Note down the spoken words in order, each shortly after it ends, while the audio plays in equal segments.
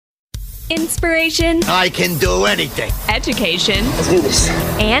Inspiration. I can do anything. Education. Let's do this.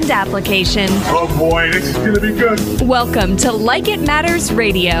 And application. Oh boy, this is going to be good. Welcome to Like It Matters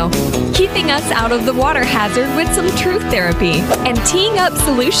Radio, keeping us out of the water hazard with some truth therapy and teeing up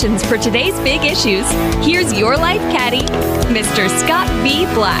solutions for today's big issues. Here's your life caddy, Mr. Scott V.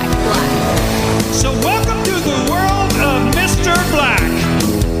 Black. So welcome to the world of Mr. Black.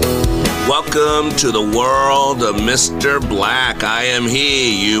 Welcome to the world of Mr. Black. I am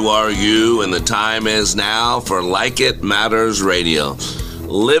he, you are you, and the time is now for Like It Matters Radio.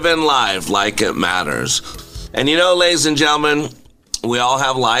 Living life like it matters. And you know, ladies and gentlemen, we all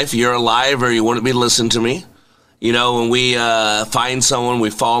have life. You're alive or you wouldn't be listening to me. You know, when we find someone,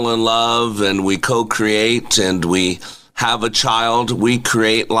 we fall in love and we co-create and we have a child, we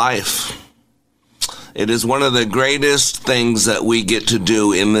create life. It is one of the greatest things that we get to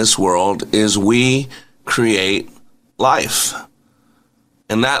do in this world is we create life.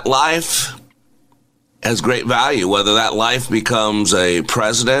 And that life has great value, whether that life becomes a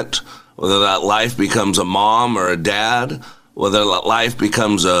president, whether that life becomes a mom or a dad, whether that life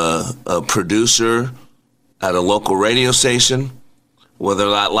becomes a producer at a local radio station,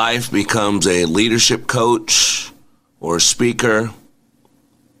 whether that life becomes a leadership coach or a speaker.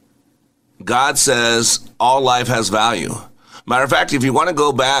 God says all life has value. Matter of fact, if you want to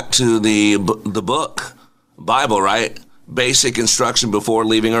go back to the book, Bible, right? Basic instruction before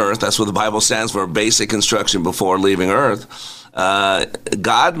leaving earth. That's what the Bible stands for, basic instruction before leaving earth.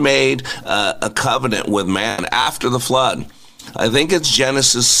 God made a covenant with man after the flood. I think it's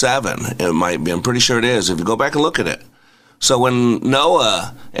Genesis 7. It might be. I'm pretty sure it is. If you go back and look at it. So when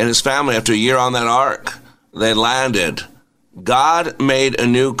Noah and his family, after a year on that ark, they landed, God made a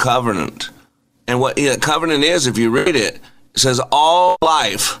new covenant. And what a covenant is, if you read it, it says all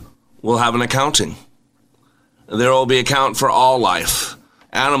life will have an accounting. There will be account for all life,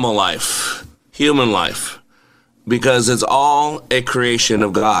 animal life, human life, because it's all a creation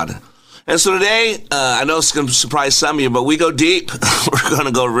of God. And so today, I know it's going to surprise some of you, but we go deep. We're going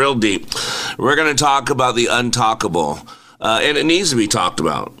to go real deep. We're going to talk about the untalkable, and it needs to be talked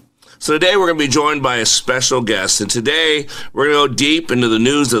about. So today we're going to be joined by a special guest, and today we're going to go deep into the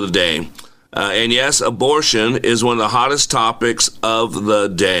news of the day. And yes, abortion is one of the hottest topics of the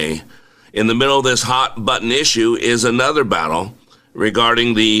day. In the middle of this hot button issue is another battle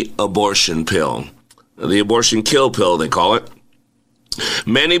regarding the abortion pill. The abortion kill pill, they call it.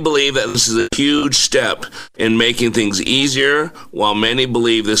 Many believe that this is a huge step in making things easier, while many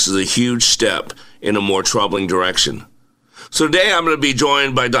believe this is a huge step in a more troubling direction. So today I'm going to be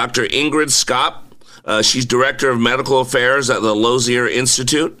joined by Dr. Ingrid Scott. She's Director of Medical Affairs at the Lozier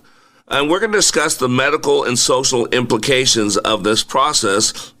Institute. And we're going to discuss the medical and social implications of this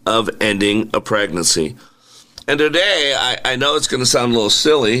process of ending a pregnancy. And today, I know it's going to sound a little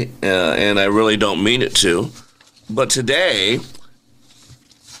silly, and I really don't mean it to, but today,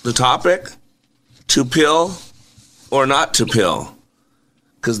 the topic, to pill or not to pill,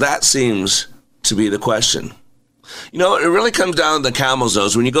 because that seems to be the question. You know, it really comes down to the camel's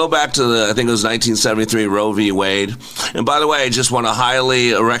nose. When you go back to I think it was 1973 Roe v. Wade. And by the way, I just want to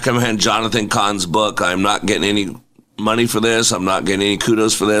highly recommend Jonathan Cahn's book. I'm not getting any money for this. I'm not getting any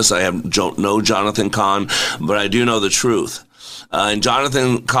kudos for this. I don't know Jonathan Cahn, but I do know the truth. In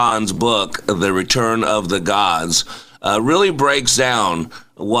Jonathan Cahn's book, The Return of the Gods, really breaks down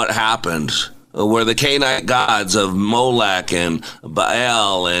what happened, where the Canaanite gods of Molech and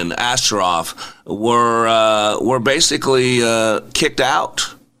Baal and Ashtaroth were basically kicked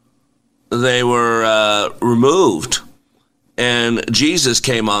out. They were removed. And Jesus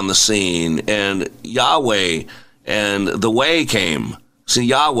came on the scene, and Yahweh and the way came. See,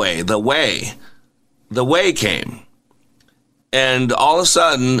 Yahweh, the way came. And all of a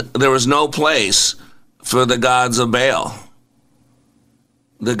sudden, there was no place for the gods of Baal,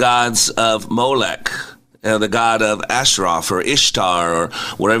 the gods of Molech, the god of Ashtaroth or Ishtar or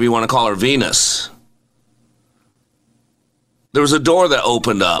whatever you want to call her, Venus. There was a door that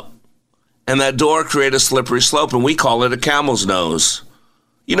opened up, and that door created a slippery slope, and we call it a camel's nose.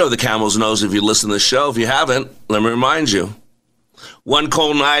 You know the camel's nose if you listen to the show. If you haven't, let me remind you. One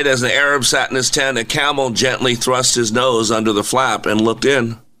cold night, as the Arab sat in his tent, a camel gently thrust his nose under the flap and looked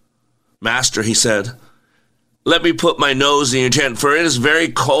in. "Master," he said, "let me put my nose in your tent, for it is very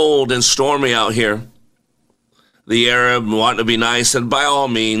cold and stormy out here." The Arab, wanting to be nice, said, "By all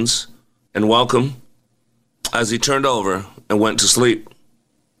means, and welcome," as he turned over and went to sleep.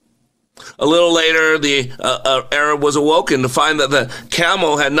 A little later, the Arab was awoken to find that the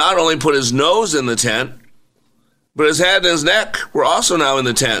camel had not only put his nose in the tent, but his head and his neck were also now in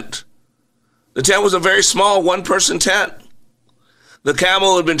the tent. The tent was a very small one-person tent. The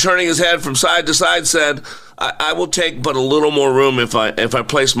camel who had been turning his head from side to side said, I will take but a little more room if I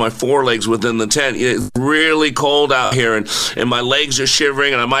place my forelegs within the tent. It's really cold out here, and my legs are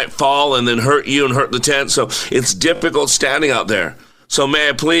shivering, and I might fall and then hurt you and hurt the tent, so it's difficult standing out there. So may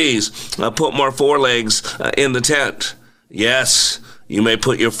I please put more forelegs in the tent? Yes, you may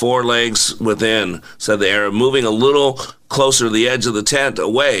put your forelegs within, said the Arab, moving a little closer to the edge of the tent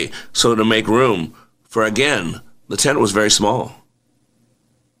away so to make room, for again, the tent was very small.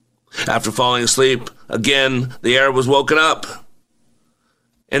 After falling asleep, again, the Arab was woken up.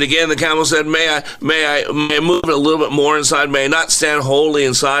 And again, the camel said, may I move it a little bit more inside? May I not stand wholly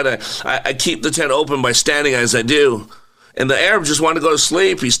inside? I keep the tent open by standing as I do. And the Arab just wanted to go to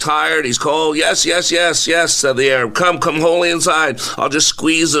sleep. He's tired. He's cold. Yes, said the Arab. Come wholly inside. I'll just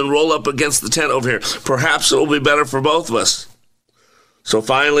squeeze and roll up against the tent over here. Perhaps it'll be better for both of us. So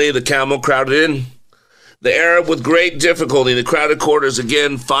finally, the camel crowded in. The Arab, with great difficulty in the crowded quarters,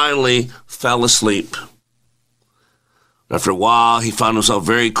 again finally fell asleep. After a while, he found himself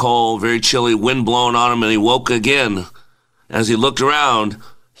very cold, very chilly, wind blowing on him, and he woke again. As he looked around,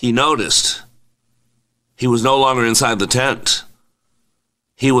 he noticed he was no longer inside the tent.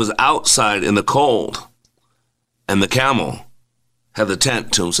 He was outside in the cold, and the camel had the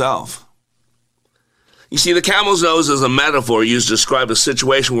tent to himself. You see, the camel's nose is a metaphor used to describe a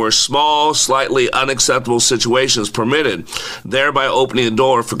situation where a small, slightly unacceptable situation is permitted, thereby opening the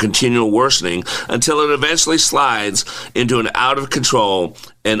door for continual worsening until it eventually slides into an out-of-control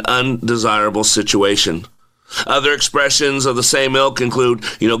and undesirable situation. Other expressions of the same ilk include,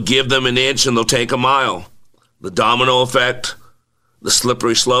 give them an inch and they'll take a mile. The domino effect, the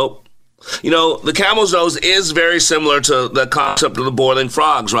slippery slope. The camel's nose is very similar to the concept of the boiling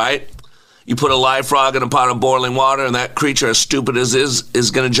frogs, right? You put a live frog in a pot of boiling water, and that creature, as stupid as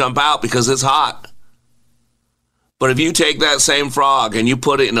is going to jump out because it's hot. But if you take that same frog and you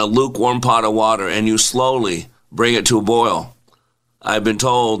put it in a lukewarm pot of water and you slowly bring it to a boil, I've been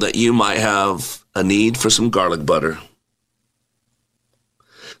told that you might have a need for some garlic butter.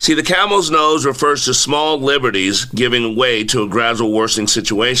 See, the camel's nose refers to small liberties giving way to a gradual worsening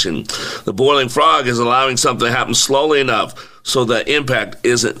situation. The boiling frog is allowing something to happen slowly enough so the impact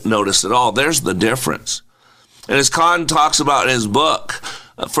isn't noticed at all. There's the difference. And as Kahn talks about in his book,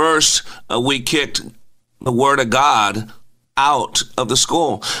 first we kicked the Word of God out of the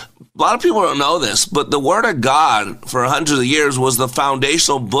school. A lot of people don't know this, but the Word of God for hundreds of years was the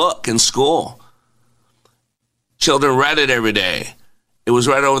foundational book in school. Children read it every day. It was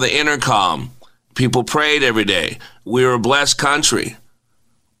read over the intercom. People prayed every day. We were a blessed country.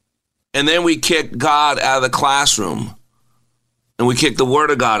 And then we kicked God out of the classroom. And we kicked the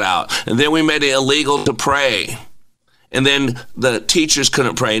Word of God out. And then we made it illegal to pray. And then the teachers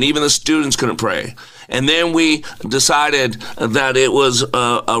couldn't pray. And even the students couldn't pray. And then we decided that it was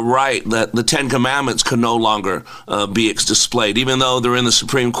a right that the Ten Commandments could no longer be displayed. Even though they're in the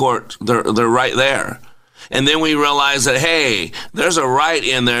Supreme Court, they're right there. And then we realized that, hey, there's a right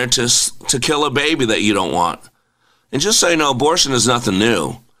in there to kill a baby that you don't want. And just so you know, abortion is nothing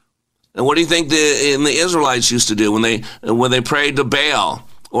new. And what do you think the Israelites used to do when they prayed to Baal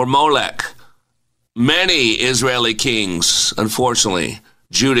or Molech? Many Israeli kings, unfortunately,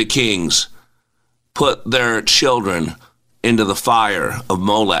 Judah kings, put their children into the fire of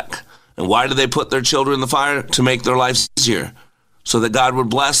Molech. And why did they put their children in the fire? To make their lives easier, so that God would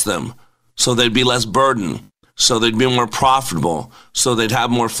bless them, so they'd be less burdened, so they'd be more profitable, so they'd have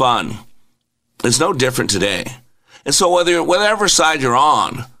more fun. It's no different today. And so whatever side you're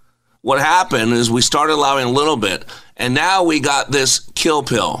on, what happened is we started allowing a little bit, and now we got this kill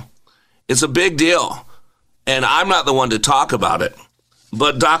pill. It's a big deal, and I'm not the one to talk about it,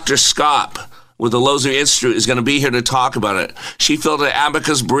 but Dr. Scott with the Lozier Institute is going to be here to talk about it. She filled an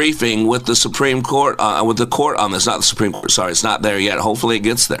amicus briefing with the Supreme Court, with the court on this, not the Supreme Court, sorry, it's not there yet. Hopefully it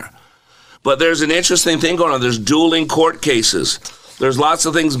gets there. But there's an interesting thing going on. There's dueling court cases. There's lots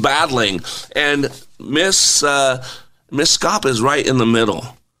of things battling, and Miss Scott is right in the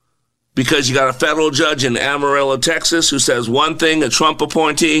middle. Because you got a federal judge in Amarillo, Texas, who says one thing, a Trump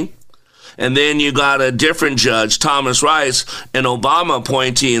appointee, and then you got a different judge, Thomas Rice, an Obama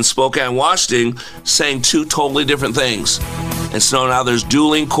appointee in Spokane, Washington, saying two totally different things. And so now there's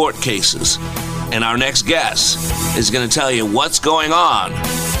dueling court cases. And our next guest is going to tell you what's going on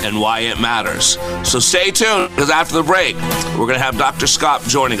and why it matters. So stay tuned, because after the break, we're going to have Dr. Scott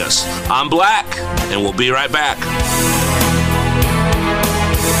joining us. I'm Black, and we'll be right back.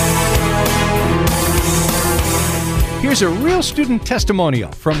 Here's a real student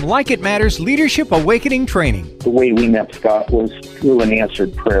testimonial from Like It Matters Leadership Awakening Training. The way we met Scott was through an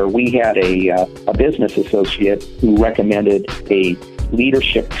answered prayer. We had a business associate who recommended a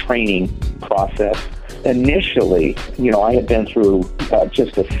leadership training process. Initially, I had been through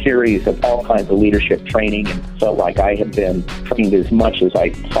just a series of all kinds of leadership training and felt like I had been trained as much as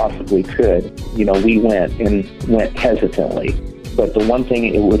I possibly could. We went hesitantly. But the one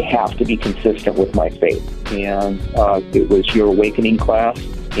thing, it would have to be consistent with my faith. And it was your awakening class.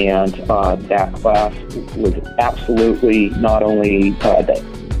 And that class was absolutely not only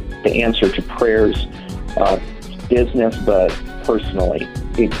the answer to prayers, business, but personally.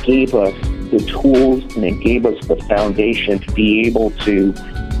 It gave us the tools and it gave us the foundation to be able to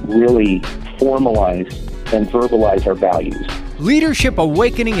really formalize and verbalize our values. Leadership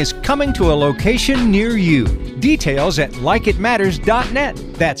Awakening is coming to a location near you. Details at likeitmatters.net.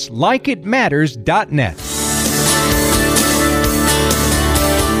 That's likeitmatters.net.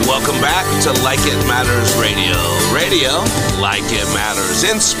 Welcome back to Like It Matters Radio. Radio, like it matters.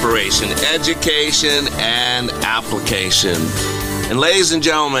 Inspiration, education, and application. And ladies and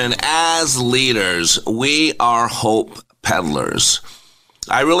gentlemen, as leaders, we are hope peddlers.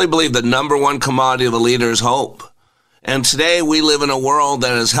 I really believe the number one commodity of a leader is hope. And today we live in a world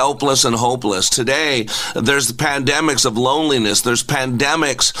that is helpless and hopeless. Today, there's the pandemics of loneliness. There's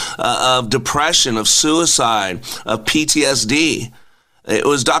pandemics of depression, of suicide, of PTSD. It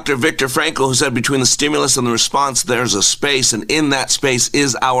was Dr. Viktor Frankl who said between the stimulus and the response, there's a space, and in that space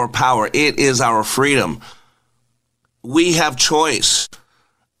is our power. It is our freedom. We have choice.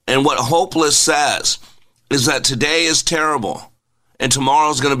 And what Hopeless says is that today is terrible and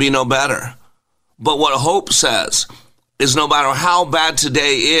tomorrow's going to be no better. But what hope says is no matter how bad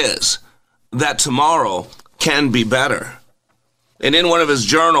today is, that tomorrow can be better. And in one of his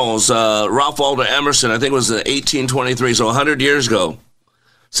journals, Ralph Waldo Emerson, I think it was 1823, so 100 years ago,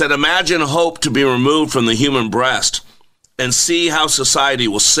 said, imagine hope to be removed from the human breast and see how society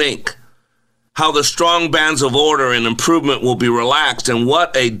will sink, how the strong bands of order and improvement will be relaxed, and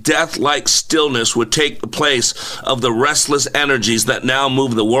what a death-like stillness would take the place of the restless energies that now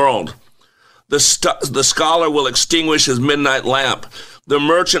move the world. The scholar will extinguish his midnight lamp. The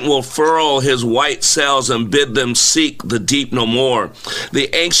merchant will furl his white sails and bid them seek the deep no more. The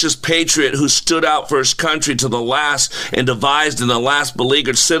anxious patriot who stood out for his country to the last and devised in the last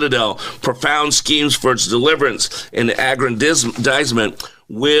beleaguered citadel profound schemes for its deliverance and aggrandizement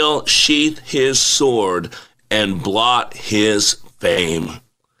will sheath his sword and blot his fame.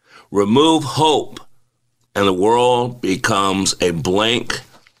 Remove hope, and the world becomes a blank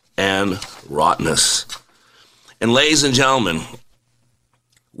and rottenness. And ladies and gentlemen,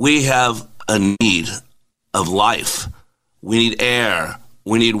 we have a need of life. We need air,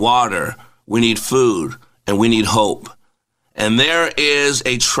 we need water, we need food, and we need hope. And there is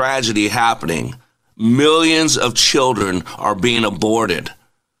a tragedy happening. Millions of children are being aborted.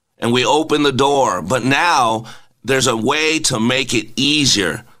 And we open the door, but now there's a way to make it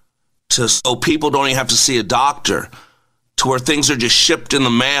easier so people don't even have to see a doctor, to where things are just shipped in the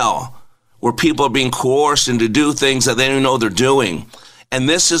mail, where people are being coerced into do things that they don't know they're doing. And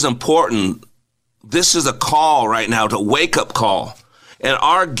this is important. This is a call right now, to wake-up call. And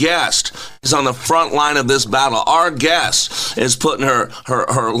our guest is on the front line of this battle. Our guest is putting her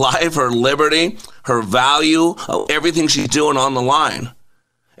life, her liberty, her value, everything she's doing on the line.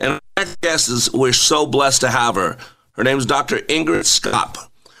 And our guest we're so blessed to have her. Her name is Dr. Ingrid Skop,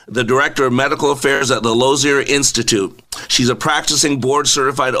 the Director of Medical Affairs at the Lozier Institute. She's a practicing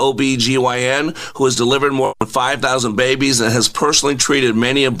board-certified OB/GYN who has delivered more than 5,000 babies and has personally treated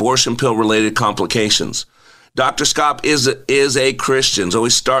many abortion pill-related complications. Dr. Skop is a Christian. So we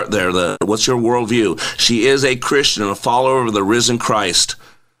start there. What's your worldview? She is a Christian, a follower of the risen Christ.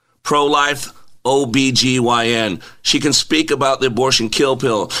 Pro-life, OB/GYN. She can speak about the abortion kill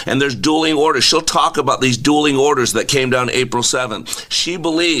pill, and there's dueling orders. She'll talk about these dueling orders that came down April 7th. She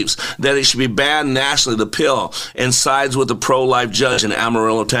believes that it should be banned nationally, the pill, and sides with the pro-life judge in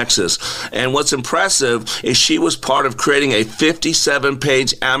Amarillo, Texas. And what's impressive is she was part of creating a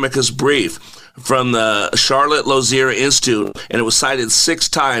 57-page amicus brief from the Charlotte Lozier Institute, and it was cited 6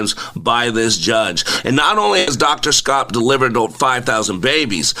 times by this judge. And not only has Dr. Skop delivered 5,000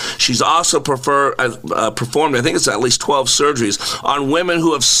 babies, she's also performed, I think it's at least 12 surgeries on women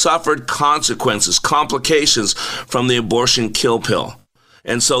who have suffered complications from the abortion kill pill.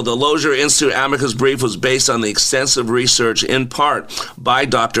 And so the Lozier Institute amicus brief was based on the extensive research in part by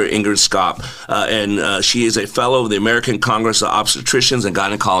Dr. Ingrid Skop, and she is a fellow of the American Congress of Obstetricians and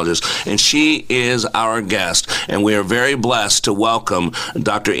Gynecologists, and she is our guest, and we are very blessed to welcome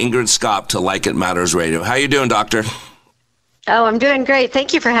Dr. Ingrid Skop to Like It Matters Radio. How you doing, Doctor? Oh, I'm doing great.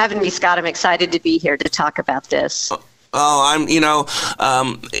 Thank you for having me, Scott. I'm excited to be here to talk about this. Oh,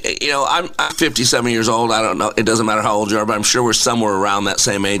 I'm 57 years old. I don't know. It doesn't matter how old you are, but I'm sure we're somewhere around that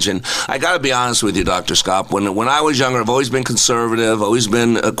same age. And I got to be honest with you, Dr. Scott. When I was younger, I've always been conservative, always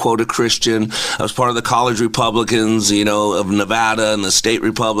been a Christian. I was part of the college Republicans, of Nevada, and the state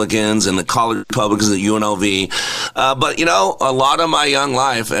Republicans and the college Republicans at UNLV. But a lot of my young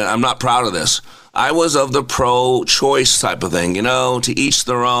life, and I'm not proud of this, I was of the pro-choice type of thing, to each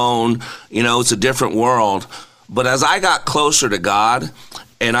their own, it's a different world. But as I got closer to God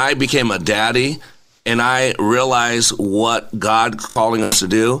and I became a daddy and I realized what God calling us to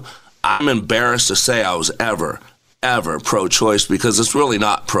do, I'm embarrassed to say I was ever pro-choice, because it's really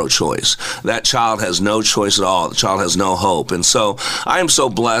not pro-choice. That child has no choice at all. The child has no hope. And so I am so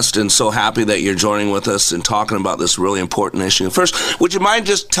blessed and so happy that you're joining with us and talking about this really important issue. First, would you mind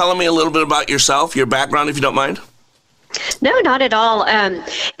just telling me a little bit about yourself, your background, if you don't mind? No, not at all. And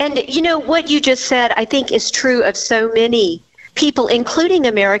what you just said, I think, is true of so many people, including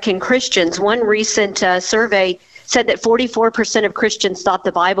American Christians. One recent survey said that 44% of Christians thought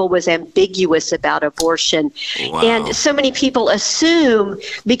the Bible was ambiguous about abortion. Wow. And so many people assume,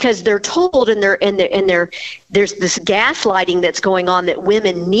 because they're told and there's this gaslighting that's going on, that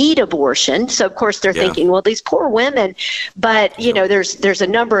women need abortion. So of course they're thinking, well, these poor women, but there's a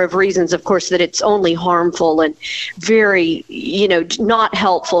number of reasons, of course, that it's only harmful and very, not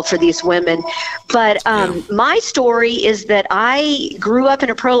helpful for these women. But my story is that I grew up in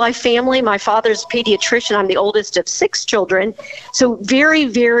a pro-life family. My father's a pediatrician. I'm the oldest of 6 children. So very,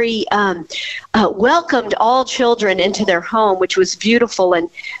 very welcomed all children into their home, which was beautiful. And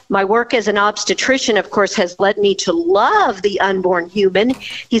my work as an obstetrician, of course, has led me to love the unborn human.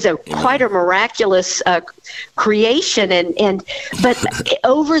 He's quite a miraculous creation. But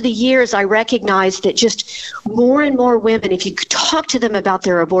over the years, I recognized that just more and more women, if you could talk to them about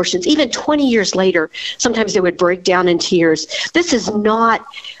their abortions, even 20 years later, sometimes they would break down in tears. This is not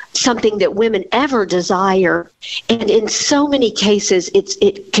something that women ever desire. And in so many cases,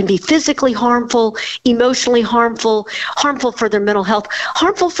 it can be physically harmful, emotionally harmful for their mental health,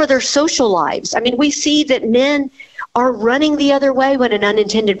 harmful for their social lives. I mean, we see that men are running the other way when an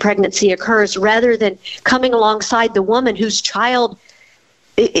unintended pregnancy occurs, rather than coming alongside the woman whose child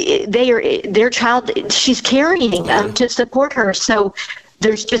she's carrying to support her. So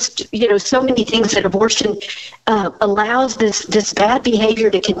there's just, so many things that abortion allows this bad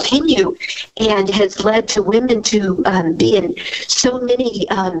behavior to continue, and has led to women to be in so many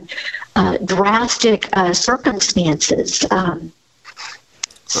drastic circumstances.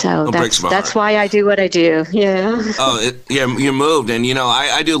 So that's why I do what I do. Yeah. You moved, and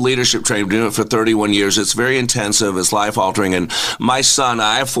I do leadership training. I've been doing it for 31 years. It's very intensive. It's life altering. And my son,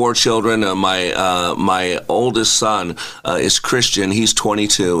 I have 4 children. My oldest son is Christian. He's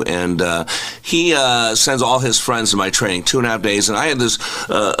 22, and he sends all his friends to my training 2.5 days. And I had this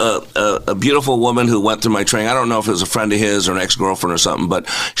a beautiful woman who went through my training. I don't know if it was a friend of his or an ex-girlfriend or something, but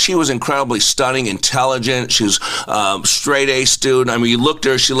she was incredibly stunning, intelligent. She was straight A student. I mean, you looked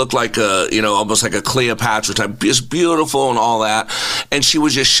at her. She looked like almost like a Cleopatra type, just beautiful and all that. And she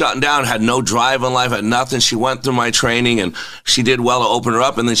was just shutting down, had no drive in life, had nothing. She went through my training and she did well to open her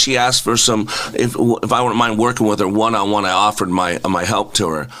up. And then she asked for if I wouldn't mind working with her one-on-one. I offered my help to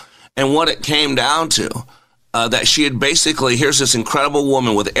her. And what it came down to, that she had basically, here's this incredible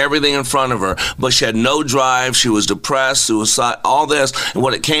woman with everything in front of her, but she had no drive. She was depressed, suicide, all this. And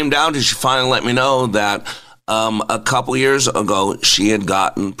what it came down to, she finally let me know that a couple years ago, she had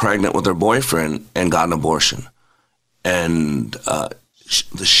gotten pregnant with her boyfriend and got an abortion. And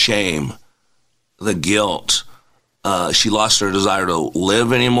the shame, the guilt, she lost her desire to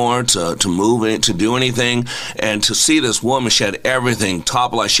live anymore, to move, to do anything. And to see this woman, she had everything,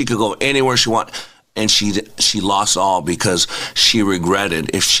 top line. She could go anywhere she wanted. And she lost all because she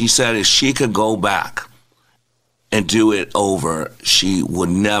regretted. If she could go back and do it over, she would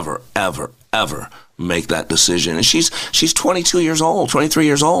never, ever, ever make that decision. And she's 22 years old, 23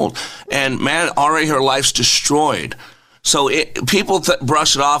 years old. And man, already her life's destroyed. So people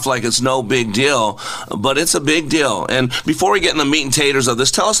brush it off like it's no big deal, but it's a big deal. And before we get in the meat and taters of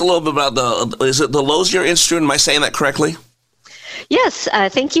this, tell us a little bit about is it the Lozier Institute? Am I saying that correctly? Yes,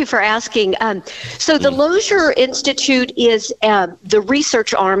 thank you for asking. So the Lozier Institute is the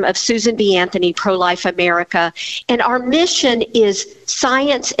research arm of Susan B. Anthony Pro-Life America, and our mission is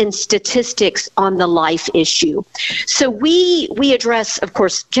science and statistics on the life issue. So we address, of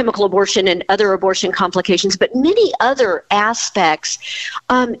course, chemical abortion and other abortion complications, but many other aspects.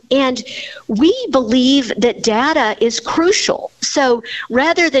 And we believe that data is crucial. So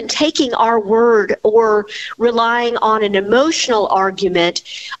rather than taking our word or relying on an emotional argument,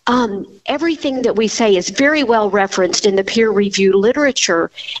 everything that we say is very well referenced in the peer-reviewed literature.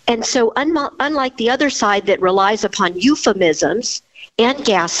 And so unlike the other side that relies upon euphemisms and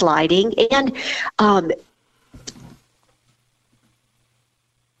gaslighting and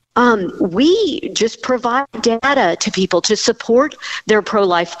we just provide data to people to support their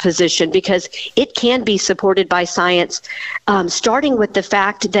pro-life position, because it can be supported by science, starting with the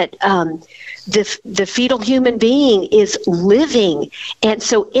fact that the fetal human being is living. And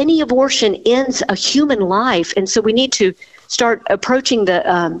so any abortion ends a human life. And so we need to start approaching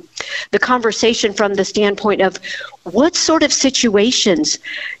the conversation from the standpoint of what sort of situations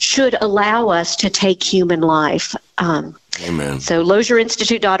should allow us to take human life. Amen. So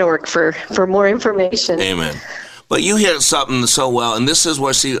lozerinstitute.org for more information. Amen. But you hit something so well, and this is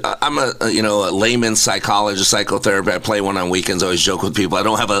where, see, I'm a layman psychologist, psychotherapist. I play one on weekends. I always joke with people. I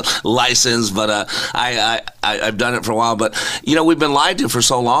don't have a license, but I've done it for a while. But, we've been lied to for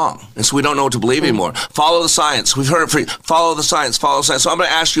so long, and so we don't know what to believe anymore. Follow the science. We've heard it for follow the science, follow the science. So I'm going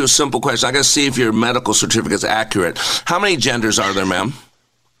to ask you a simple question. I got to see if your medical certificate is accurate. How many genders are there, ma'am?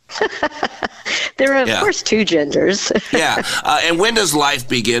 There are, of course, 2 genders. Yeah. And when does life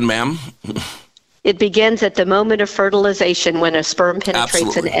begin, ma'am? It begins at the moment of fertilization, when a sperm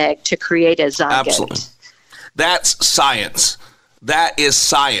penetrates an egg to create a zygote. Absolutely. That's science. That is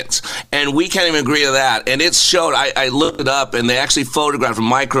science. And we can't even agree to that. And it's showed, I looked it up, and they actually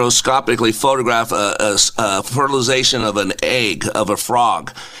microscopically photographed a fertilization of an egg of a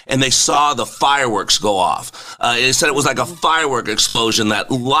frog. And they saw the fireworks go off. They said it was like a firework explosion, that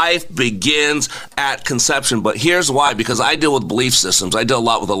life begins at conception. But here's why, because I deal with belief systems. I deal a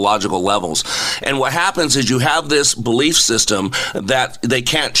lot with the logical levels. And what happens is you have this belief system that they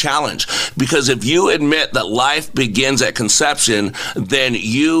can't challenge. Because if you admit that life begins at conception, then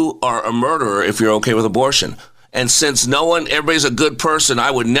you are a murderer if you're okay with abortion. And since everybody's a good person, I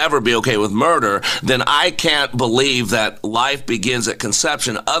would never be okay with murder, then I can't believe that life begins at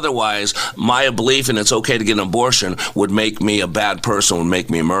conception. Otherwise, my belief in it's okay to get an abortion would make me a bad person, would make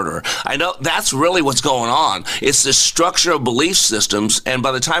me a murderer. I know that's really what's going on. It's the structure of belief systems, and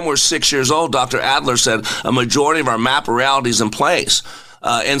by the time we're 6 years old, Dr. Adler said a majority of our map of reality is in place.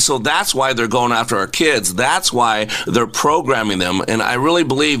 And so that's why they're going after our kids. That's why they're programming them. And I really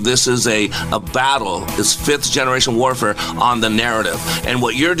believe this is a battle. It's 5th generation warfare on the narrative. And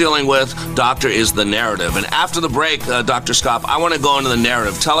what you're dealing with, Doctor, is the narrative. And after the break, Dr. Scott, I want to go into the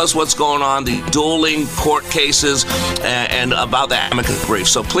narrative. Tell us what's going on, the dueling court cases, and about the amicus brief.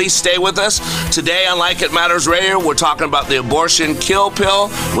 So please stay with us. Today on Like It Matters Radio, we're talking about the abortion kill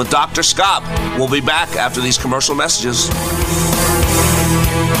pill with Dr. Scott. We'll be back after these commercial messages.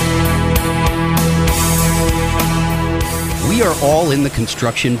 We are all in the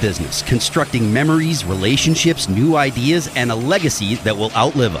construction business, constructing memories, relationships, new ideas, and a legacy that will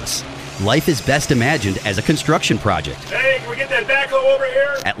outlive us. Life is best imagined as a construction project. Hey, can we get that backhoe over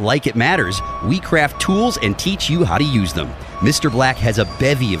here? At Like It Matters, we craft tools and teach you how to use them. Mr. Black has a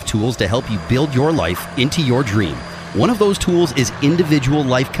bevy of tools to help you build your life into your dream. One of those tools is individual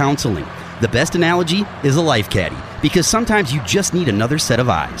life counseling. The best analogy is a life caddy, because sometimes you just need another set of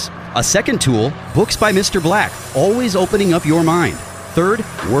eyes. A second tool, Books by Mr. Black, always opening up your mind. Third,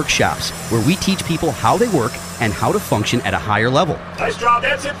 workshops, where we teach people how they work and how to function at a higher level. Nice job.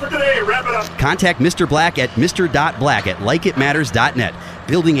 That's it for today. Wrap it up. Contact Mr. Black at mr.black@likeitmatters.net.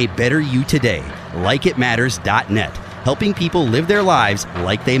 Building a better you today. Likeitmatters.net. Helping people live their lives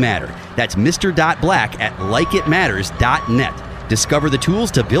like they matter. That's mr.black@likeitmatters.net. Discover the tools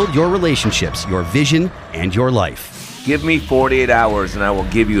to build your relationships, your vision, and your life. Give me 48 hours and I will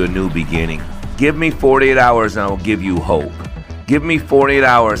give you a new beginning. Give me 48 hours and I will give you hope. Give me 48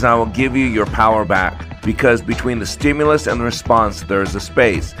 hours and I will give you your power back. Because between the stimulus and the response, there is a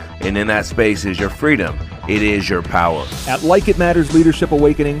space. And in that space is your freedom. It is your power. At Like It Matters Leadership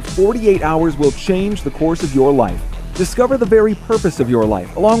Awakening, 48 hours will change the course of your life. Discover the very purpose of your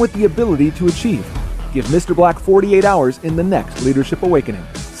life, along with the ability to achieve. Give Mr. Black 48 hours in the next Leadership Awakening.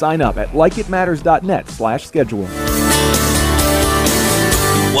 Sign up at likeitmatters.net/schedule.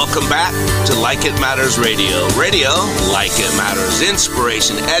 Welcome back to Like It Matters Radio. Radio, like it matters.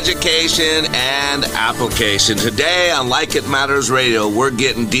 Inspiration, education, and application. Today on Like It Matters Radio, we're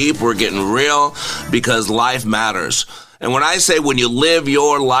getting deep, we're getting real, because life matters. And when I say when you live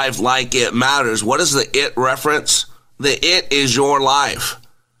your life like it matters, what is the it reference? The it is your life.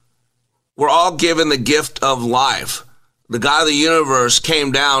 We're all given the gift of life. The God of the universe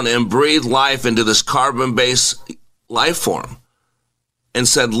came down and breathed life into this carbon-based life form and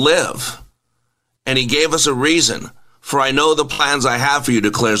said, live. And he gave us a reason. For I know the plans I have for you,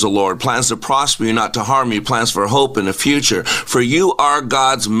 declares the Lord, plans to prosper you, not to harm you, plans for hope in the future. For you are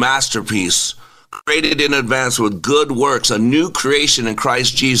God's masterpiece, created in advance with good works, a new creation in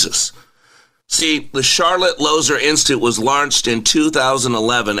Christ Jesus. See, the Charlotte Lozer Institute was launched in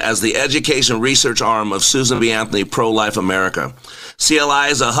 2011 as the education research arm of Susan B. Anthony Pro-Life America. CLI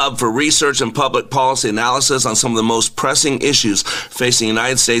is a hub for research and public policy analysis on some of the most pressing issues facing the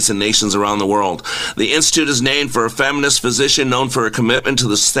United States and nations around the world. The Institute is named for a feminist physician known for her commitment to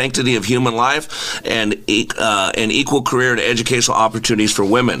the sanctity of human life and equal career and educational opportunities for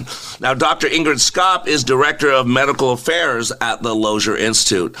women. Now, Dr. Ingrid Skopp is Director of Medical Affairs at the Lozer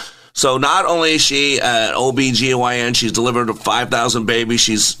Institute. So not only is she an OBGYN, she's delivered 5,000 babies,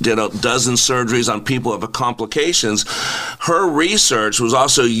 she's did a dozen surgeries on people with complications. Her research was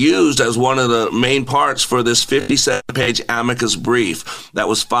also used as one of the main parts for this 57-page amicus brief that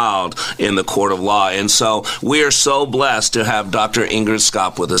was filed in the court of law. And so we are so blessed to have Dr. Ingrid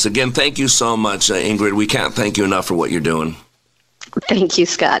Skopp with us. Again, thank you so much, Ingrid. We can't thank you enough for what you're doing. Thank you,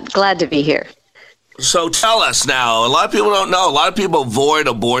 Scott. Glad to be here. So tell us now, a lot of people don't know. A lot of people avoid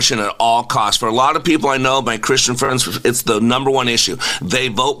abortion at all costs. For a lot of people I know, my Christian friends, it's the number one issue. They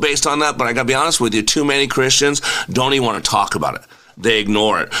vote based on that, but I got to be honest with you, too many Christians don't even want to talk about it. They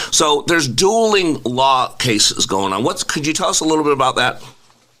ignore it. So there's dueling law cases going on. Could you tell us a little bit about that?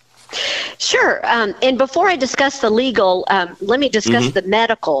 Sure. And before I discuss the legal, let me discuss the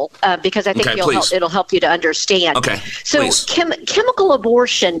medical, because I think it'll help you to understand. Okay. So chemical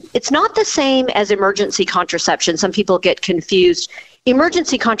abortion, it's not the same as emergency contraception. Some people get confused.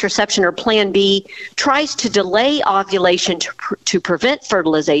 Emergency contraception, or Plan B, tries to delay ovulation to prevent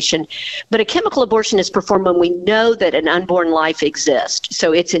fertilization, but a chemical abortion is performed when we know that an unborn life exists.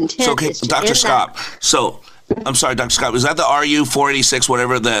 So its intent is to Dr. Skopp, I'm sorry, Dr. Skopp, is that the RU486,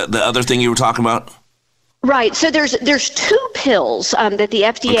 whatever the other thing you were talking about? Right. So there's two pills that the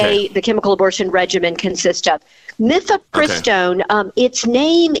FDA, the chemical abortion regimen, consists of. Mifepristone, its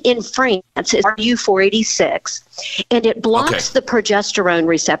name in France is RU486, and it blocks the progesterone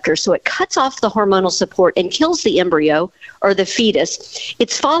receptor, so it cuts off the hormonal support and kills the embryo or the fetus.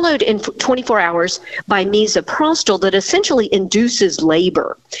 It's followed in 24 hours by misoprostol that essentially induces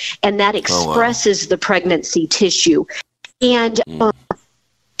labor, and that expresses the pregnancy tissue. And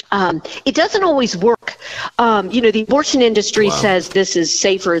it doesn't always work. The abortion industry says this is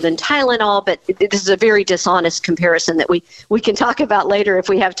safer than Tylenol, but this is a very dishonest comparison that we can talk about later if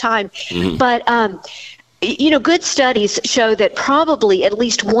we have time. But good studies show that probably at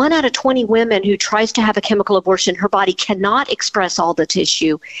least 1 out of 20 women who tries to have a chemical abortion, her body cannot express all the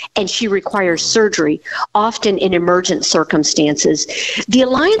tissue, and she requires surgery, often in emergent circumstances. The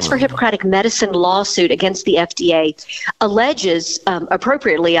Alliance for Hippocratic Medicine lawsuit against the FDA alleges,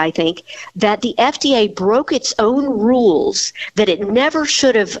 appropriately I think, that the FDA broke its own rules, that it never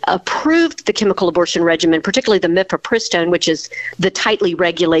should have approved the chemical abortion regimen, particularly the mifepristone, which is the tightly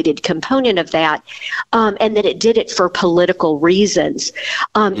regulated component of that, and that it did it for political reasons.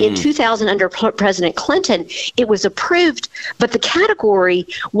 In 2000, under President Clinton, it was approved, but the category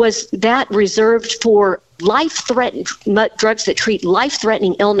was that reserved for life-threatening drugs that treat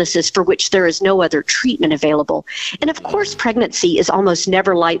life-threatening illnesses for which there is no other treatment available. And of course, pregnancy is almost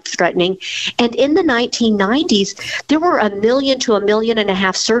never life-threatening. And in the 1990s, there were 1 million to 1.5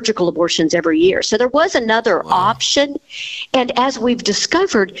 million surgical abortions every year. So there was another option. And as we've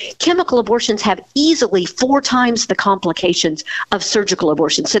discovered, chemical abortions have easily 4 times the complications of surgical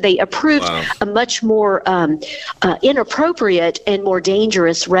abortion. So they approved a much more inappropriate and more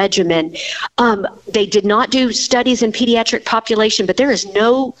dangerous regimen. They did not do studies in pediatric population, but there is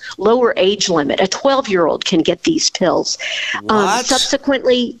no lower age limit. A 12-year-old can get these pills.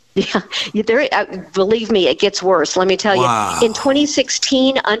 Subsequently, believe me, it gets worse. Let me tell you. In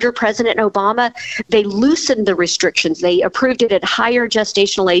 2016, under President Obama, they loosened the restrictions. They approved it at higher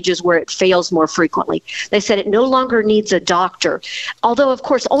gestational ages where it fails more frequently. They said it no longer needs a doctor. Although, of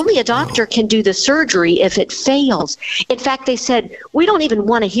course, only a doctor can do the surgery if it fails. In fact, they said, we don't even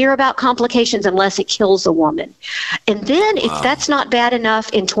want to hear about complications unless it kills a woman. And then, if that's not bad enough,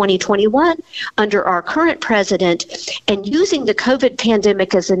 in 2021, under our current president, and using the COVID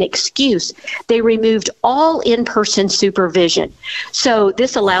pandemic as an excuse, they removed all in-person supervision. So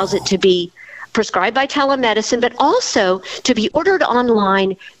this allows it to be prescribed by telemedicine, but also to be ordered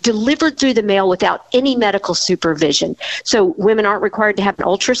online, delivered through the mail without any medical supervision. So women aren't required to have an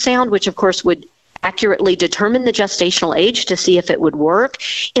ultrasound, which of course would accurately determine the gestational age to see if it would work.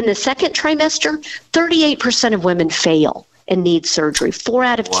 In the second trimester, 38% of women fail and need surgery. 4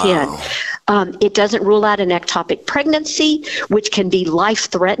 out of 10. It doesn't rule out an ectopic pregnancy, which can be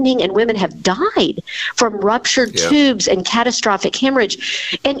life-threatening, and women have died from ruptured tubes and catastrophic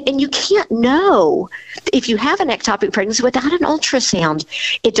hemorrhage. And you can't know if you have an ectopic pregnancy without an ultrasound.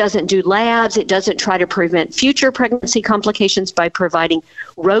 It doesn't do labs. It doesn't try to prevent future pregnancy complications by providing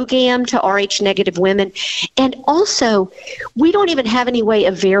RhoGAM to Rh-negative women. And also, we don't even have any way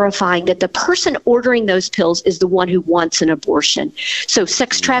of verifying that the person ordering those pills is the one who wants an abortion. So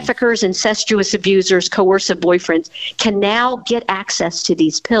sex traffickers, incestuous abusers, coercive boyfriends can now get access to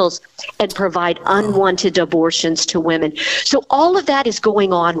these pills and provide unwanted abortions to women. So all of that is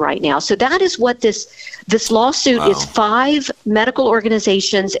going on right now. So that is what this lawsuit is. 5 medical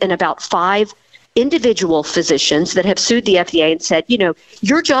organizations and about 5 individual physicians that have sued the FDA and said,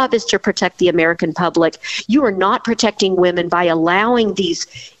 your job is to protect the American public. You are not protecting women by allowing these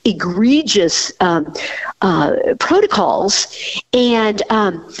egregious protocols. And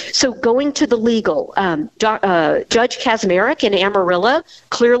so going to the legal, Judge Kaczmarek in Amarillo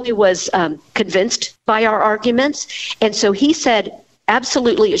clearly was convinced by our arguments. And so he said,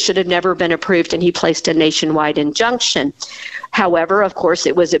 absolutely, it should have never been approved, and he placed a nationwide injunction. However, of course,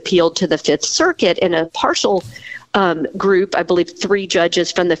 it was appealed to the Fifth Circuit, and a partial group, I believe 3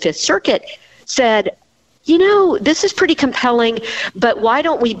 judges from the Fifth Circuit, said, this is pretty compelling, but why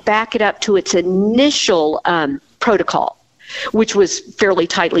don't we back it up to its initial protocol, which was fairly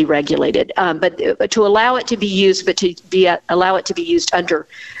tightly regulated, but to allow it to be used, allow it to be used under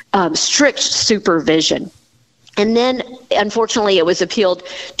strict supervision. And then, unfortunately, it was appealed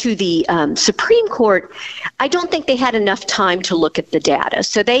to the Supreme Court. I don't think they had enough time to look at the data.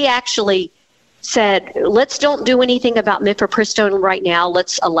 So they actually said, let's don't do anything about mifepristone right now.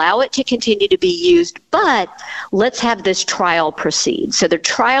 Let's allow it to continue to be used, but let's have this trial proceed. So the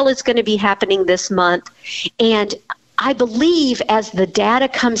trial is going to be happening this month. And I believe as the data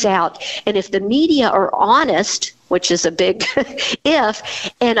comes out, and if the media are honest, which is a big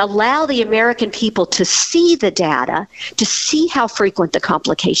if, and allow the American people to see the data, to see how frequent the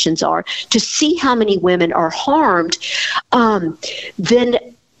complications are, to see how many women are harmed, then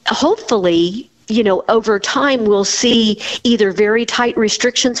hopefully, over time we'll see either very tight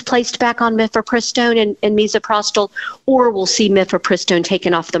restrictions placed back on mifepristone and misoprostol, or we'll see mifepristone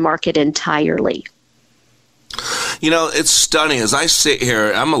taken off the market entirely. It's stunning. As I sit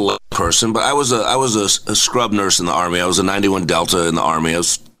here, I'm a lay person, but I was a scrub nurse in the Army. I was a 91 Delta in the Army. I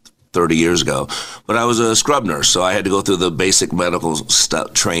was 30 years ago. But I was a scrub nurse, so I had to go through the basic medical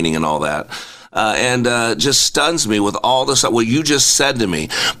training and all that. And just stuns me with all this, what you just said to me.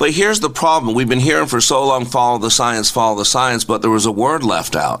 But here's the problem. We've been hearing for so long, follow the science, but there was a word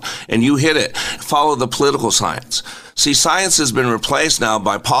left out, and you hit it. Follow the political science. See, science has been replaced now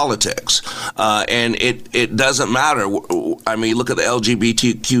by politics, and it doesn't matter. I mean, look at the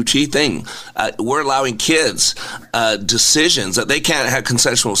LGBTQ thing. We're allowing kids decisions that they can't have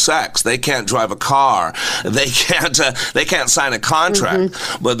consensual sex, they can't drive a car, they can't sign a contract,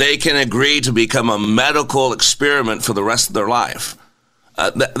 but they can agree to become a medical experiment for the rest of their life.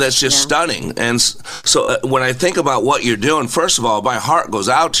 That's just stunning. And so when I think about what you're doing, first of all, my heart goes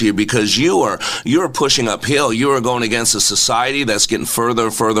out to you because you're pushing uphill. You are going against a society that's getting further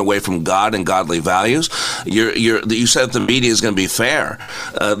and further away from God and godly values. You said the media is going to be fair.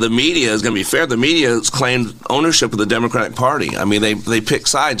 The media is going to be fair. The media has claimed ownership of the Democratic Party. I mean, they pick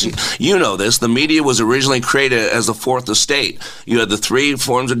sides. You know this. The media was originally created as the fourth estate. You had the 3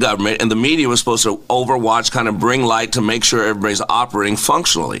 forms of government, and the media was supposed to overwatch, kind of bring light to make sure everybody's operating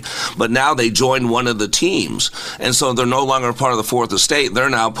functionally. But now they joined one of the teams, and so they're no longer part of the fourth estate. They're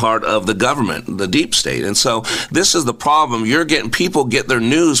now part of the government, the deep state. And so this is the problem. You're getting people get their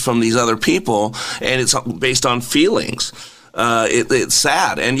news from these other people, and it's based on feelings. It's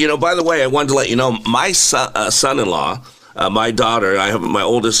sad. And, by the way, I wanted to let you know, my son-in-law, my daughter, my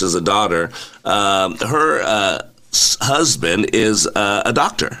oldest is a daughter, her husband is a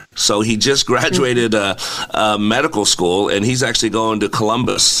doctor. So he just graduated medical school, and he's actually going to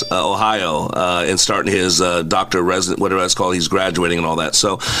Columbus, Ohio, and starting his doctor resident, whatever that's called. He's graduating and all that.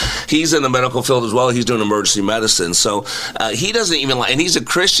 So he's in the medical field as well. He's doing emergency medicine. So he doesn't even like, and he's a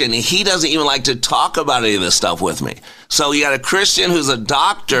Christian, and he doesn't even like to talk about any of this stuff with me. So you got a Christian who's a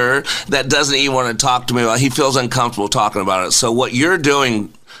doctor that doesn't even want to talk to me about it. He feels uncomfortable talking about it. So what you're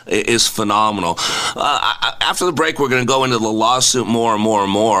doing is phenomenal. After the break, we're going to go into the lawsuit more and more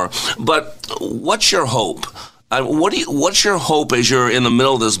and more. But what's your hope? What's your hope as you're in the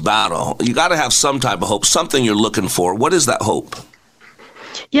middle of this battle? You got to have some type of hope, something you're looking for. What is that hope?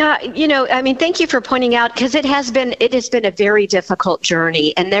 Yeah, thank you for pointing out, because it has been a very difficult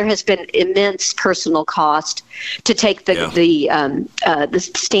journey, and there has been immense personal cost to take the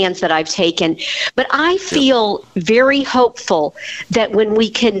stands that I've taken. But I feel very hopeful that when we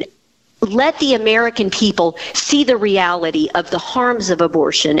can let the American people see the reality of the harms of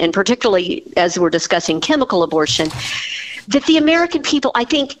abortion, and particularly as we're discussing chemical abortion, that the American people, I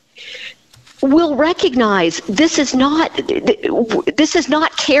think, will recognize this is not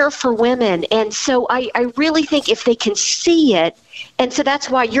care for women. And so I really think if they can see it, and so that's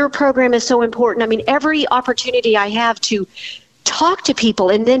why your program is so important. I mean, every opportunity I have to talk to people,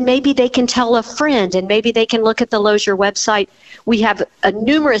 and then maybe they can tell a friend, and maybe they can look at the Lozier website. We have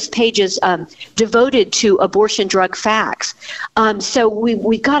numerous pages devoted to abortion drug facts. So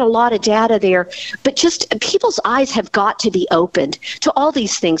we've got a lot of data there, but just people's eyes have got to be opened to all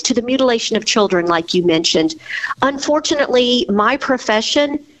these things, to the mutilation of children, like you mentioned. Unfortunately, my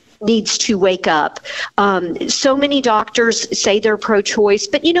profession needs to wake up. So many doctors say they're pro-choice,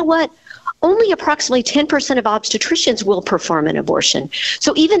 but you know what? Only approximately 10% of obstetricians will perform an abortion.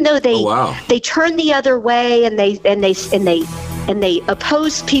 So even though they turn the other way and they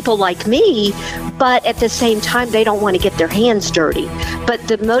oppose people like me, but at the same time they don't want to get their hands dirty. But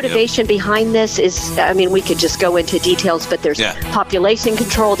the motivation behind this is, we could just go into details, but there's population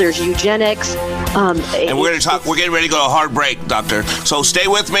control, there's eugenics. And we're getting ready to go to a hard break, Doctor. So stay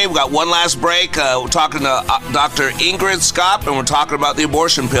with me. We've got one last break. We're talking to Dr. Ingrid Skopp, and we're talking about the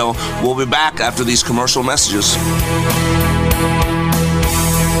abortion pill. We'll be back after these commercial messages.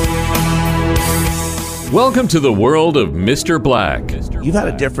 Welcome to the world of Mr. Black. You've had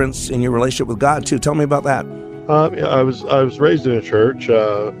a difference in your relationship with God, too. Tell me about that. I was raised in a church,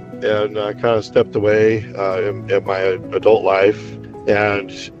 and I kind of stepped away in my adult life. And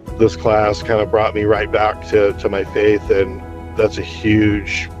this class kind of brought me right back to my faith. And that's a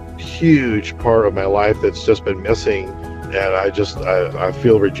huge, huge part of my life that's just been missing. And I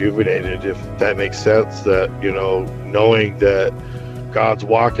feel rejuvenated, if that makes sense, that, knowing that God's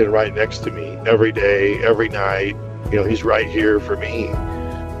walking right next to me every day, every night. He's right here for me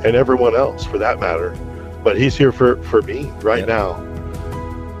and everyone else for that matter. But he's here for me right now.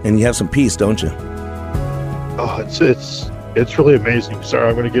 And you have some peace, don't you? Oh, it's really amazing. Sorry,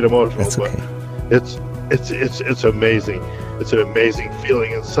 I'm going to get emotional. That's okay. But it's amazing. It's an amazing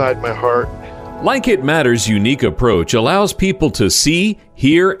feeling inside my heart. Like It Matters' unique approach allows people to see,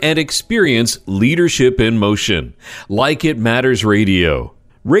 hear, and experience leadership in motion. Like It Matters Radio.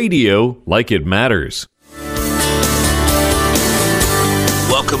 Radio like it matters.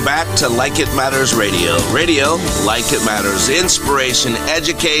 Welcome back to Like It Matters Radio. Radio like it matters. Inspiration,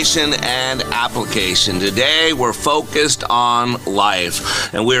 education, and application. Today, we're focused on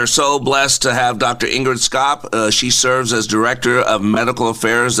life. And we are so blessed to have Dr. Ingrid Skopp. She serves as Director of Medical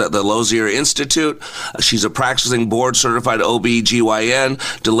Affairs at the Lozier Institute. She's a practicing board-certified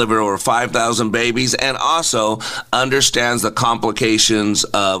OB-GYN, delivered over 5,000 babies, and also understands the complications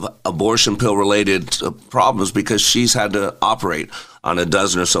of abortion pill-related problems because she's had to operate on a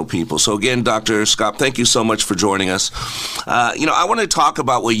dozen or so people. So again, Dr. Skopp, thank you so much for joining us. I want to talk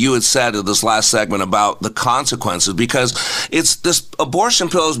about what you had said in this last segment about the consequences, because it's this abortion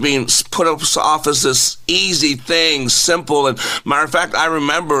pill is being put off as this easy thing, simple. And matter of fact, I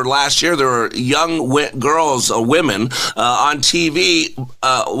remember last year there were young girls or women on TV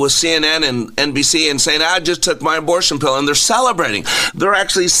with CNN and NBC and saying, I just took my abortion pill, and they're celebrating. They're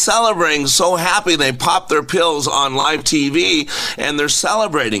actually celebrating, so happy they popped their pills on live TV, and they're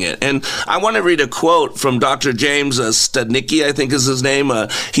celebrating it. And I want to read a quote from Dr. James Studnicki, I think is his name.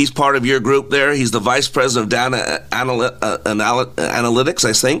 He's part of your group there. He's the Vice President of Data Analytics,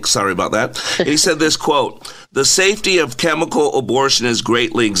 I think. Sorry about that. He said this quote, "The safety of chemical abortion is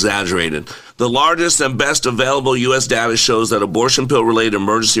greatly exaggerated. The largest and best available U.S. data shows that abortion pill-related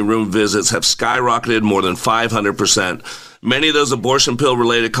emergency room visits have skyrocketed more than 500%. Many of those abortion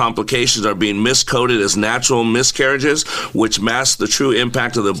pill-related complications are being miscoded as natural miscarriages, which masks the true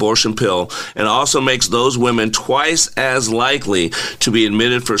impact of the abortion pill and also makes those women twice as likely to be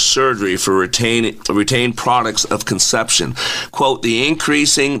admitted for surgery for retained products of conception." Quote, "The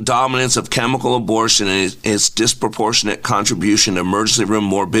increasing dominance of chemical abortion and its disproportionate contribution to emergency room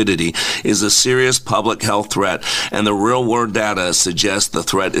morbidity is a serious public health threat, and the real-world data suggests the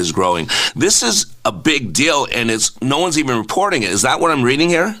threat is growing." This is a big deal, and no one's even reporting it. Is that what I'm reading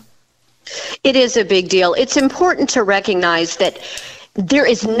here? It is a big deal. It's important to recognize that There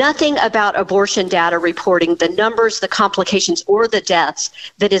is nothing about abortion data reporting the numbers, the complications, or the deaths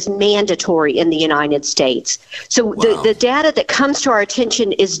that is mandatory in the United States. So the data that comes to our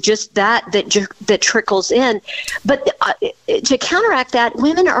attention is just that trickles in. But to counteract that,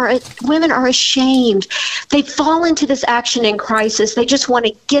 women are ashamed. They fall into this action in crisis. They just want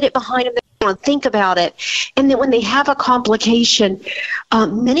to get it behind them. They want to think about it. And then when they have a complication,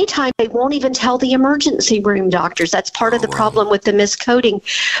 many times they won't even tell the emergency room doctors. That's part of the problem with the miscoding.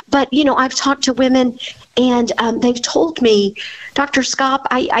 But, I've talked to women and they've told me, Dr. Skopp,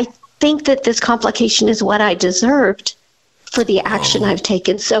 I think that this complication is what I deserved for the action I've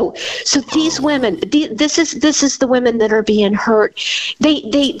taken. So these women, this is the women that are being hurt.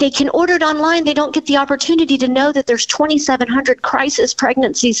 They can order it online. They don't get the opportunity to know that there's 2,700 crisis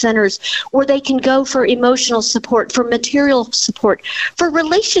pregnancy centers where they can go for emotional support, for material support, for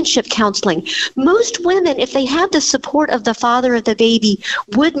relationship counseling. Most women, if they had the support of the father of the baby,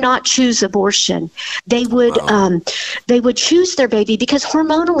 would not choose abortion. They would choose their baby because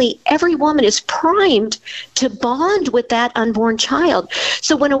hormonally every woman is primed to bond with that unborn child.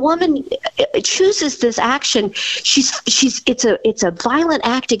 So when a woman chooses this action, it's a violent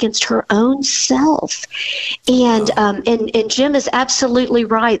act against her own self. And Jim is absolutely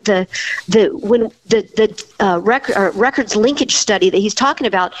right. The records linkage study that he's talking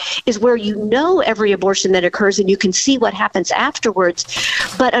about is where every abortion that occurs and you can see what happens afterwards.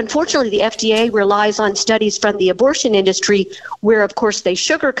 But unfortunately, the FDA relies on studies from the abortion industry where, of course, they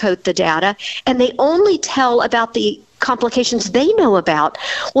sugarcoat the data and they only tell about the complications they know about.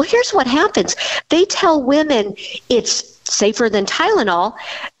 Well, here's what happens. They tell women it's safer than Tylenol.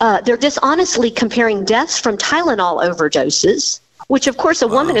 They're dishonestly comparing deaths from Tylenol overdoses, which of course a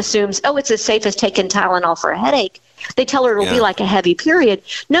woman assumes, it's as safe as taking Tylenol for a headache. They tell her it'll be like a heavy period.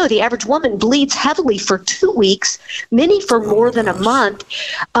 No, the average woman bleeds heavily for 2 weeks, many for more than a month,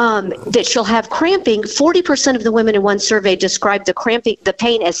 that she'll have cramping. 40% of the women in one survey described the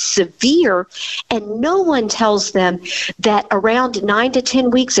pain as severe, and no one tells them that around 9 to 10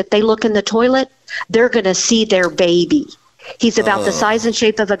 weeks, if they look in the toilet, they're going to see their baby. He's about the size and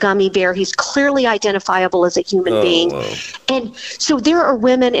shape of a gummy bear. He's clearly identifiable as a human being. And so there are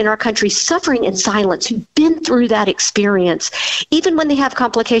women in our country suffering in silence who've been through that experience. Even when they have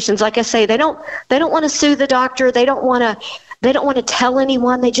complications, like I say, they don't want to sue the doctor. They don't want to tell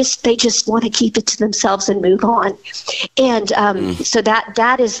anyone. They just want to keep it to themselves and move on. And so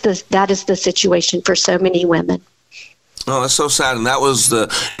that is the situation for so many women. Oh, that's so sad. And that was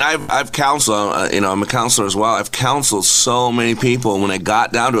I've counseled, I'm a counselor as well. I've counseled so many people. When it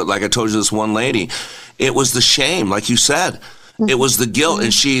got down to it, like I told you, this one lady, it was the shame, like you said. It was the guilt,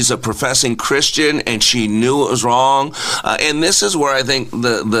 and she's a professing Christian, and she knew it was wrong. And this is where I think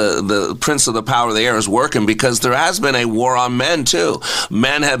the prince of the power of the air is working, because there has been a war on men, too.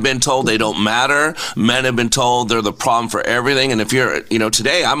 Men have been told they don't matter. Men have been told they're the problem for everything. And if you're,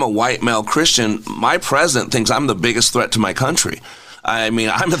 today I'm a white male Christian. My president thinks I'm the biggest threat to my country. I mean,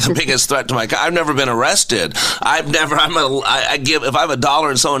 I'm the biggest threat to my country. I've never been arrested. If I have $1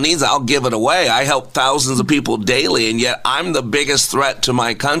 and someone needs it, I'll give it away. I help thousands of people daily, and yet I'm the biggest threat to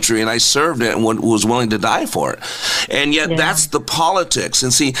my country, and I served it and was willing to die for it. And yet that's the politics.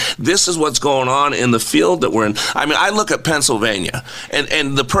 And see, this is what's going on in the field that we're in. I mean, I look at Pennsylvania,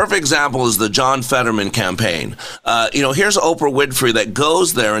 and the perfect example is the John Fetterman campaign. Here's Oprah Winfrey that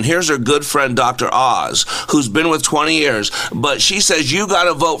goes there, and here's her good friend, Dr. Oz, who's been with 20 years, but she says, you got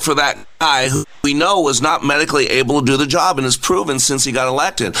to vote for that guy who we know was not medically able to do the job and is proven since he got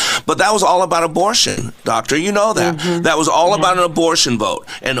elected. But that was all about abortion, doctor. You know that. Mm-hmm. That was all about an abortion vote.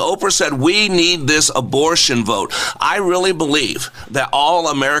 And Oprah said, we need this abortion vote. I really believe that all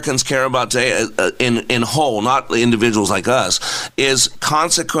Americans care about today in whole, not individuals like us, is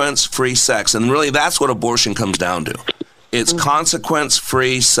consequence-free sex. And really, that's what abortion comes down to. It's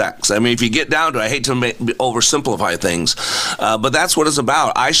consequence-free sex. I mean, if you get down to it, I hate to oversimplify things, but that's what it's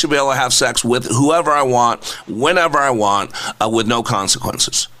about. I should be able to have sex with whoever I want, whenever I want, with no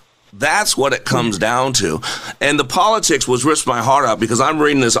consequences. That's what it comes down to. And the politics was ripped my heart out, because I'm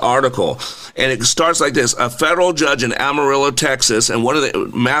reading this article, and it starts like this. A federal judge in Amarillo, Texas, and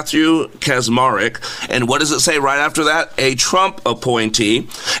Matthew Kaczmarek, and what does it say right after that? A Trump appointee.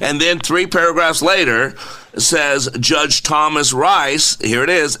 And then 3 paragraphs later, says Judge Thomas Rice, here it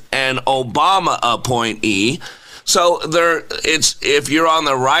is, an Obama appointee. So if you're on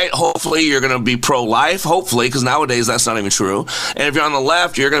the right, hopefully you're going to be pro-life, hopefully, because nowadays that's not even true. And if you're on the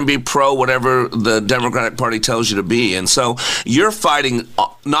left, you're going to be pro whatever the Democratic Party tells you to be. And so you're fighting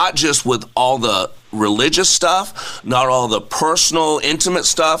not just with all the religious stuff, not all the personal, intimate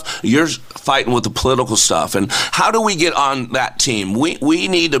stuff. You're fighting with the political stuff. And how do we get on that team? We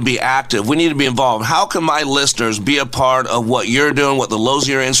need to be active. We need to be involved. How can my listeners be a part of what you're doing, what the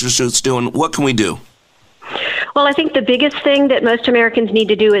Lozier Institute's doing? What can we do? Well, I think the biggest thing that most Americans need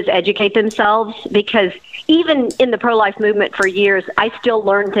to do is educate themselves, because even in the pro-life movement for years, I still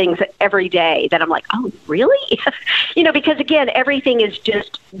learn things every day that I'm like, oh, really? Because again, everything is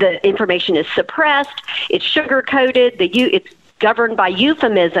just, the information is suppressed, it's sugar-coated, it's governed by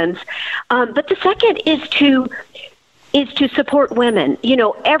euphemisms. But the second is to support women.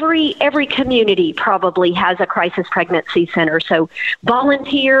 Every community probably has a crisis pregnancy center. So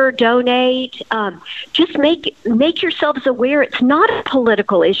volunteer, donate, just make yourselves aware. It's not a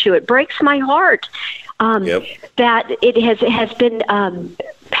political issue. It breaks my heart that it has been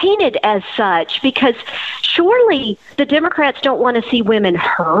painted as such, because surely the Democrats don't want to see women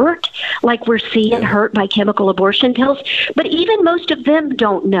hurt like we're seeing hurt by chemical abortion pills. But even most of them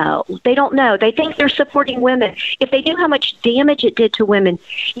don't know. They don't know. They think they're supporting women. If they knew how much damage it did to women.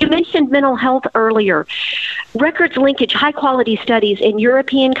 You mentioned mental health earlier. Records linkage, high-quality studies in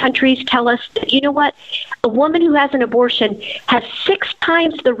European countries tell us that, you know what? A woman who has an abortion has 6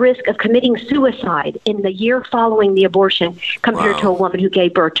 times the risk of committing suicide in the year following the abortion compared to a woman who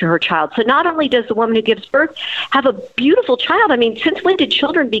gave birth to her child. So not only does the woman who gives birth have a beautiful child, I mean, since when did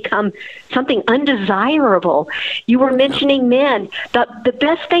children become something undesirable? You were mentioning men. The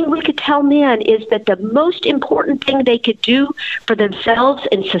best thing we could tell men is that the most important thing they could do for themselves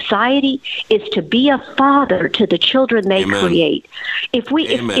in society is to be a father to the children they create.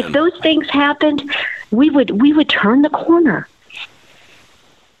 If those things happened, we would turn the corner.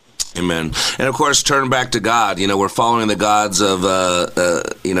 Amen. And of course, turn back to God. We're following the gods of,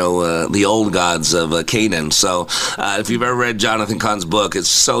 the old gods of Canaan. So if you've ever read Jonathan Cahn's book, it's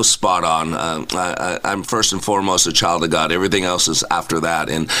so spot on. I'm first and foremost a child of God. Everything else is after that.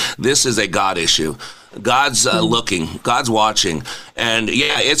 And this is a God issue. God's looking, God's watching, and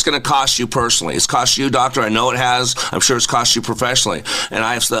it's going to cost you personally. It's cost you, doctor. I know it has. I'm sure it's cost you professionally, and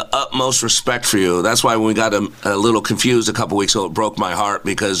I have the utmost respect for you. That's why when we got a little confused a couple weeks ago, it broke my heart,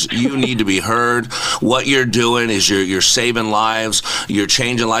 because you need to be heard. What you're doing is you're saving lives, you're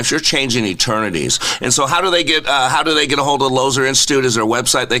changing lives, you're changing eternities. And so, how do they get a hold of the Lozier Institute? Is there a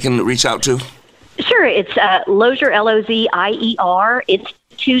website they can reach out to? Sure, it's Lozier, Lozier,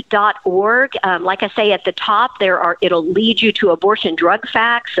 institute.org. Like I say at the top, it'll lead you to abortion drug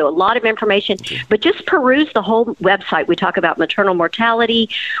facts, so a lot of information. But just peruse the whole website. We talk about maternal mortality.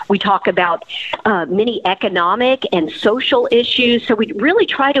 We talk about many economic and social issues. So we really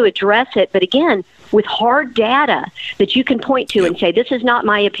try to address it, but again, with hard data that you can point to and say, this is not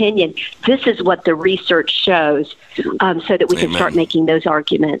my opinion. This is what the research shows, so that we can start making those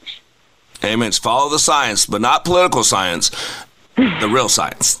arguments. Amen. Follow the science, but not political science. The real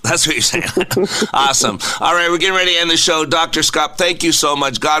science. That's what you're saying. Awesome. All right, we're getting ready to end the show. Dr. Scott, thank you so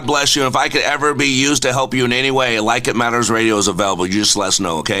much. God bless you. And if I could ever be used to help you in any way, Like It Matters Radio is available. You just let us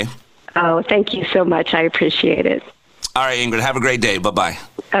know, okay? Oh, thank you so much. I appreciate it. All right, Ingrid, have a great day. Bye-bye.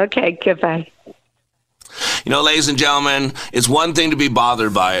 Okay, goodbye. Ladies and gentlemen, it's one thing to be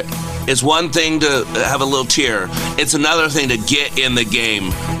bothered by it. It's one thing to have a little tear. It's another thing to get in the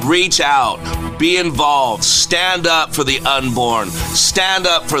game. Reach out. Be involved. Stand up for the unborn. Stand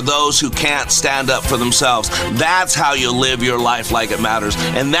up for those who can't stand up for themselves. That's how you live your life like it matters.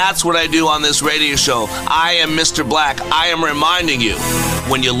 And that's what I do on this radio show. I am Mr. Black. I am reminding you,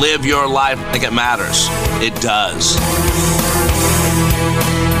 when you live your life like it matters, it does.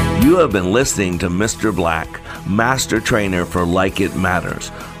 You have been listening to Mr. Black, Master Trainer for Like It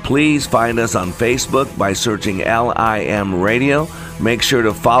Matters. Please find us on Facebook by searching LIM Radio. Make sure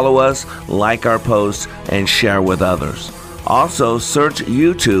to follow us, like our posts, and share with others. Also, search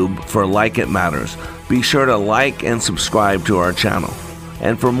YouTube for Like It Matters. Be sure to like and subscribe to our channel.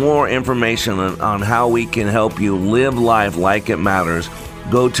 And for more information on how we can help you live life like it matters,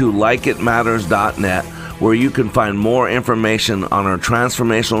 go to likeitmatters.net, where you can find more information on our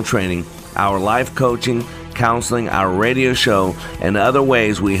transformational training, our life coaching, counseling, our radio show, and other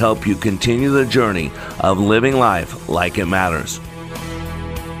ways we help you continue the journey of living life like it matters.